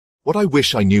What I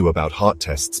wish I knew about heart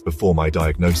tests before my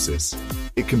diagnosis.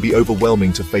 It can be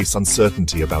overwhelming to face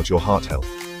uncertainty about your heart health,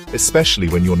 especially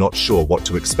when you're not sure what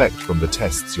to expect from the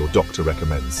tests your doctor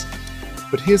recommends.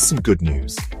 But here's some good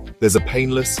news. There's a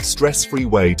painless, stress-free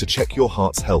way to check your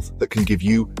heart's health that can give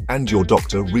you and your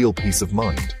doctor real peace of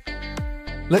mind.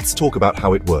 Let's talk about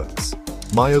how it works.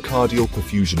 Myocardial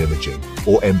Perfusion Imaging,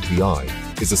 or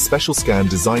MPI, is a special scan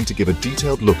designed to give a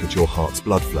detailed look at your heart's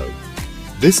blood flow.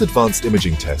 This advanced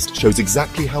imaging test shows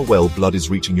exactly how well blood is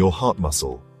reaching your heart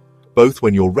muscle, both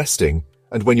when you're resting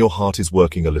and when your heart is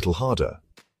working a little harder.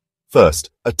 First,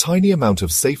 a tiny amount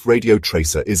of safe radio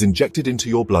tracer is injected into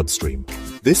your bloodstream.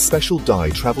 This special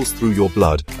dye travels through your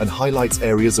blood and highlights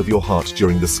areas of your heart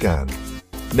during the scan.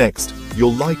 Next,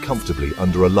 you'll lie comfortably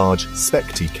under a large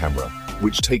SPECT camera,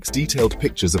 which takes detailed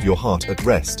pictures of your heart at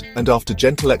rest and after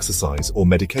gentle exercise or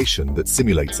medication that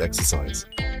simulates exercise.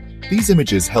 These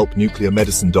images help nuclear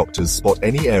medicine doctors spot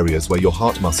any areas where your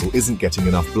heart muscle isn't getting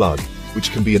enough blood,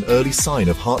 which can be an early sign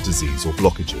of heart disease or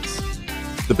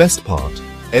blockages. The best part,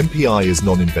 MPI is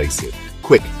non-invasive,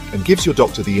 quick, and gives your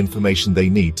doctor the information they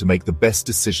need to make the best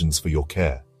decisions for your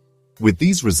care. With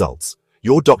these results,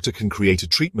 your doctor can create a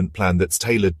treatment plan that's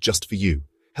tailored just for you,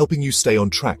 helping you stay on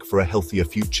track for a healthier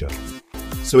future.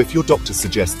 So if your doctor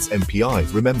suggests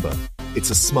MPI, remember, it's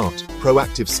a smart,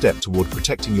 proactive step toward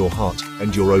protecting your heart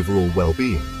and your overall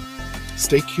well-being.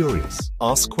 Stay curious,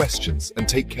 ask questions, and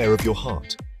take care of your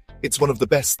heart. It's one of the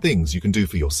best things you can do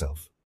for yourself.